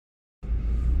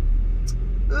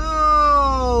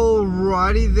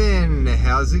Alrighty then,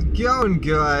 how's it going,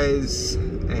 guys?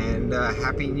 And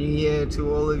Happy New Year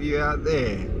to all of you out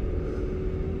there.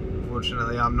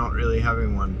 Unfortunately, I'm not really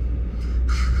having one.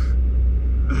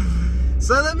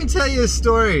 So let me tell you a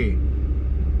story.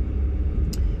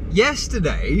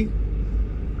 Yesterday,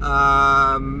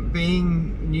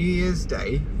 being New Year's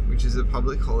Day, which is a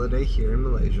public holiday here in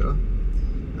Malaysia,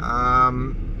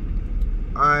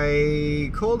 I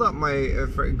called up a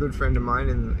good friend of mine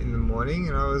in the morning,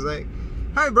 and I was like,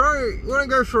 "Hey bro, you want to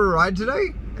go for a ride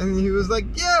today?" And he was like,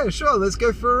 "Yeah, sure, let's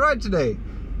go for a ride today."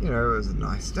 You know, it was a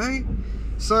nice day.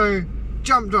 So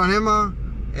jumped on Emma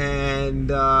and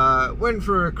went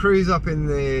for a cruise up in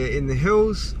the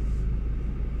hills.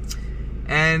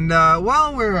 And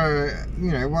while we're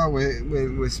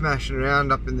smashing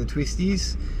around up in the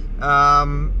twisties,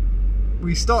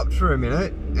 we stopped for a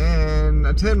minute and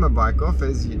I turned my bike off,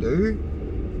 as you do,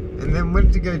 and then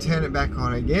went to go turn it back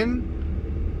on again,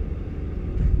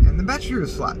 and the battery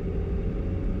was flat.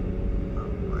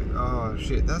 I'm like, oh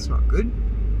shit, that's not good.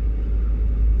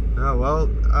 Oh well,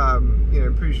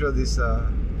 pretty sure this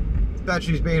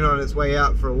battery's been on its way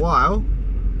out for a while,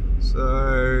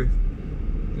 so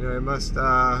it must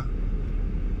have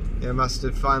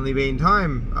finally been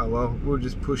time. Oh well, we'll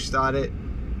just push start it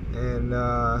and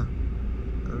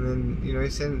then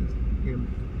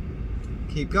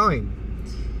keep going.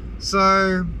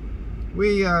 So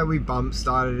we bump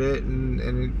started it and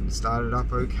it started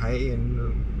up okay,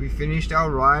 and we finished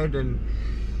our ride, and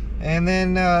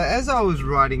then as I was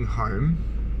riding home,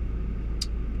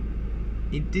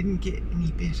 it didn't get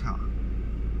any better.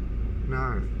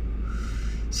 No.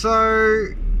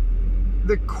 So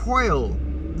the coil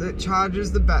that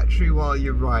charges the battery while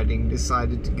you're riding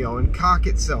decided to go and cark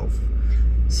itself.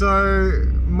 So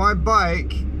my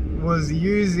bike was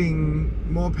using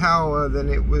more power than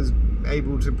it was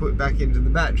able to put back into the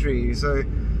battery. So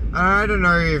I don't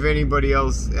know if anybody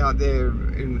else out there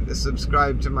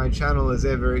subscribed to my channel has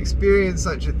ever experienced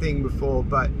such a thing before,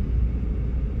 but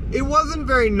it wasn't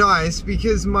very nice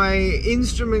because my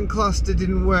instrument cluster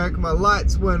didn't work, my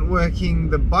lights weren't working,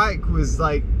 the bike was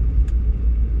like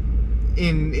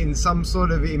in some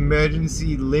sort of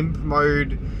emergency limp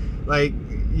mode. Like,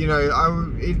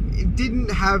 it didn't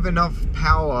have enough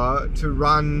power to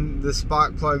run the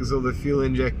spark plugs or the fuel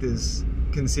injectors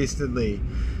consistently.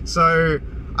 So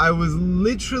I was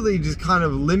literally just kind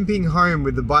of limping home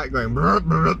with the bike going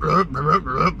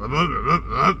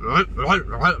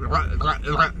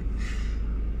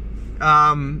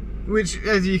which,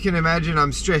 as you can imagine,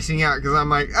 I'm stressing out because I'm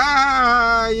like,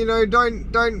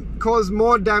 don't cause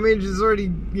more damage. There's already,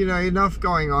 enough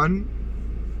going on.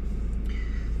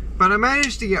 But I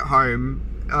managed to get home,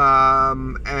 the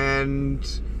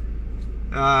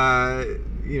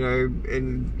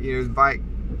bike,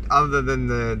 other than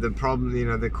the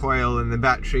problem, the coil and the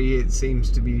battery, it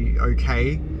seems to be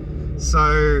okay.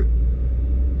 So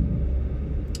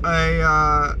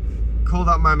I called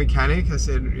up my mechanic. I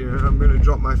said, I'm going to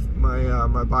drop my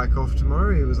bike off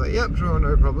tomorrow. He was like, yep, sure,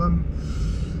 no problem.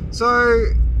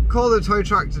 So called the tow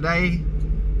truck today.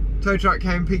 Tow truck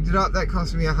came, picked it up. That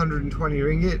cost me 120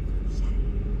 ringgit.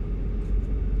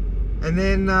 And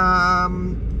then I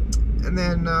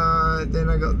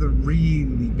got the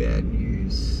really bad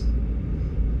news.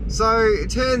 So it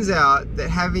turns out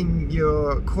that having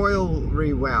your coil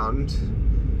rewound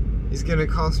is going to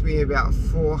cost me about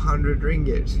 400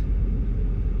 ringgit.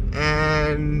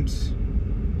 And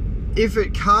if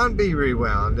it can't be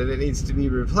rewound and it needs to be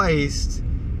replaced,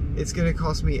 it's going to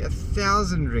cost me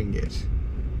 1,000 ringgit.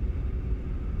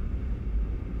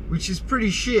 Which is pretty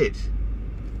shit.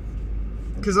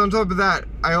 Because on top of that,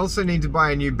 I also need to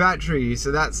buy a new battery,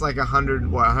 so that's like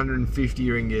 150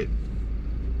 ringgit.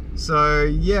 So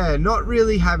yeah, not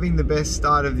really having the best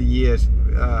start of the year,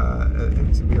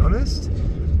 to be honest.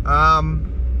 Of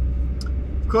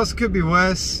course, it could be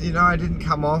worse. I didn't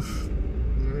come off.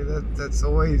 That's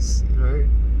always,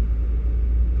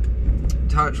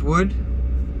 touch wood.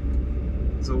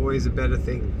 It's always a better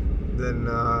thing than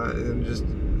just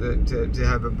to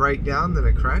have a breakdown than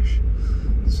a crash.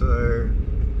 So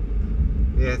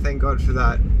yeah, thank God for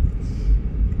that.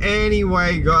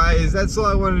 Anyway, guys, that's all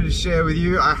I wanted to share with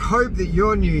you. I hope that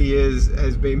your New Year's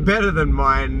has been better than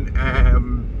mine.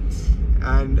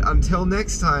 And until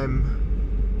next time,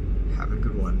 have a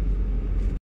good one.